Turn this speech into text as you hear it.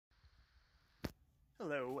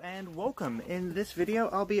Hello and welcome. In this video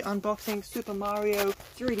I'll be unboxing Super Mario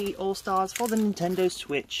 3D All-Stars for the Nintendo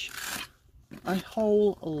Switch. A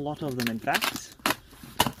whole lot of them in fact.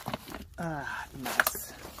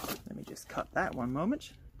 Nice. Let me just cut that one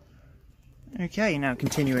moment. Okay, now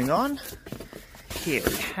continuing on. Here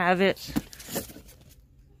we have it.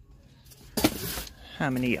 How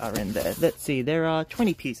many are in there? Let's see, there are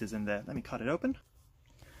 20 pieces in there. Let me cut it open.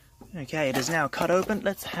 Okay, it is now cut open.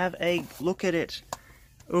 Let's have a look at it.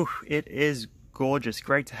 Ooh, it is gorgeous.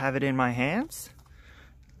 Great to have it in my hands.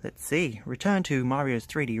 Let's see. Return to Mario's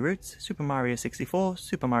 3D roots. Super Mario 64,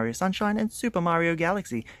 Super Mario Sunshine, and Super Mario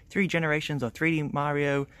Galaxy. 3 generations of 3D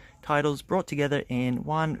Mario titles brought together in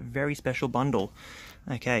one very special bundle.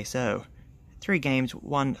 Okay, so 3 games,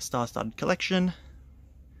 1 star-studded collection.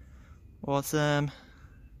 Awesome.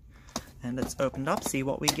 And let's open it up, see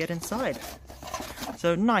what we get inside.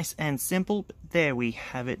 So nice and simple, there we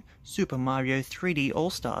have it, Super Mario 3D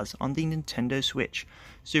All-Stars on the Nintendo Switch.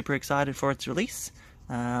 Super excited for its release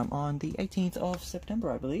on the 18th of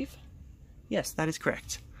September, I believe. Yes, that is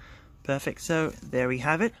correct. Perfect, so there we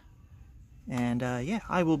have it. And yeah,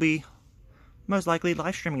 I will be most likely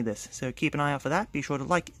live streaming this, so keep an eye out for that. Be sure to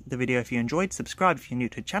like the video if you enjoyed, subscribe if you're new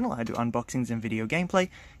to the channel. I do unboxings and video gameplay,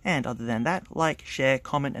 and other than that, like, share,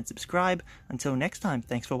 comment, and subscribe. Until next time,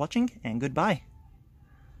 thanks for watching, and goodbye.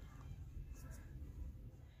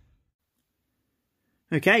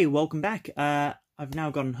 Okay, welcome back. I've now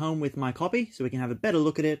gotten home with my copy, so we can have a better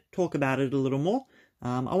look at it, talk about it a little more.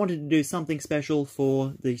 I wanted to do something special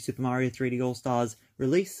for the Super Mario 3D All-Stars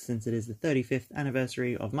release, since it is the 35th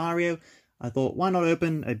anniversary of Mario. I thought, why not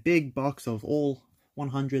open a big box of all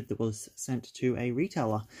 100 that was sent to a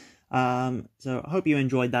retailer. So I hope you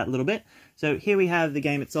enjoyed that a little bit. So here we have the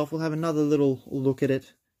game itself. We'll have another little look at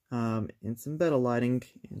it in some better lighting,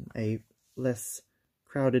 in a less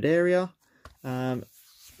crowded area.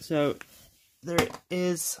 So there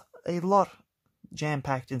is a lot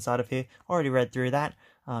jam-packed inside of here. Already read through that.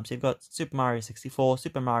 So you've got Super Mario 64,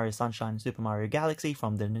 Super Mario Sunshine, and Super Mario Galaxy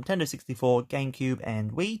from the Nintendo 64, GameCube,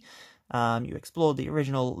 and Wii. You explored the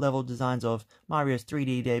original level designs of Mario's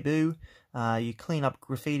 3D debut. You clean up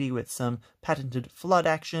graffiti with some patented flood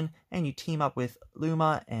action, and you team up with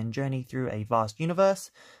Luma and journey through a vast universe.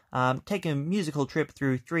 Take a musical trip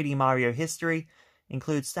through 3D Mario history.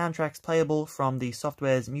 Includes soundtracks playable from the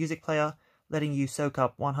software's music player, letting you soak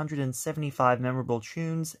up 175 memorable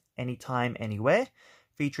tunes anytime, anywhere,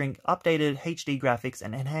 featuring updated HD graphics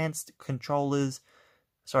and enhanced controls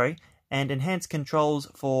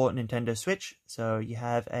for Nintendo Switch. So you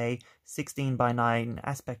have a 16:9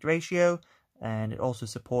 aspect ratio, and it also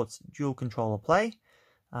supports dual controller play.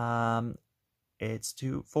 It's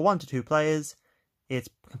for 1 to 2 players. It's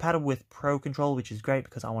compatible with Pro Controller, which is great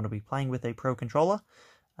because I want to be playing with a Pro Controller.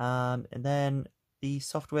 And then the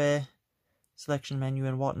software selection menu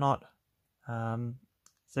and whatnot.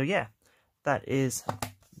 So yeah, that is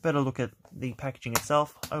a better look at the packaging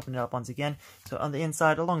itself. Open it up once again. So on the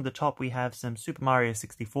inside, along the top, we have some Super Mario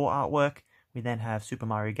 64 artwork. We then have Super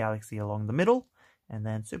Mario Galaxy along the middle, and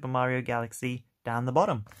then Super Mario Galaxy down the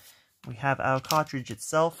bottom. We have our cartridge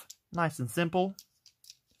itself, nice and simple.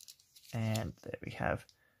 And there we have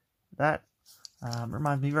that.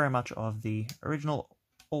 Reminds me very much of the original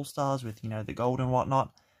All-Stars with, the gold and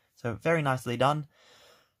whatnot. So very nicely done.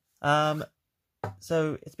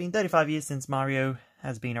 So it's been 35 years since Mario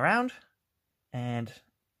has been around. And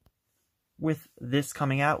with this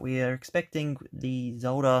coming out, we are expecting the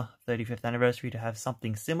Zelda 35th anniversary to have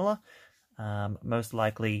something similar. Most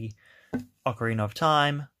likely Ocarina of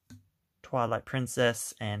Time, Twilight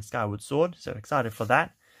Princess, and Skyward Sword. So excited for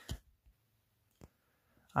that.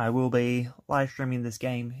 I will be live streaming this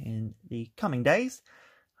game in the coming days.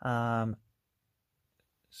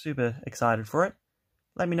 Super excited for it.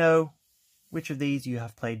 Let me know which of these you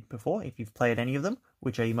have played before, if you've played any of them.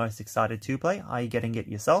 Which are you most excited to play? Are you getting it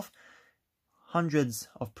yourself? Hundreds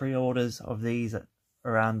of pre-orders of these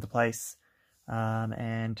around the place.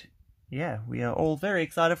 And yeah, we are all very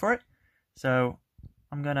excited for it. So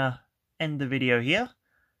I'm gonna end the video here.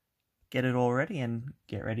 Get it all ready and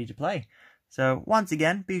get ready to play. So, once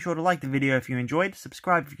again, be sure to like the video if you enjoyed,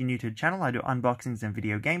 subscribe if you're new to the channel. I do unboxings and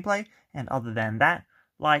video gameplay, and other than that,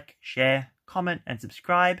 like, share, comment, and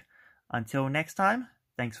subscribe. Until next time,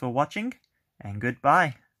 thanks for watching, and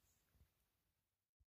goodbye.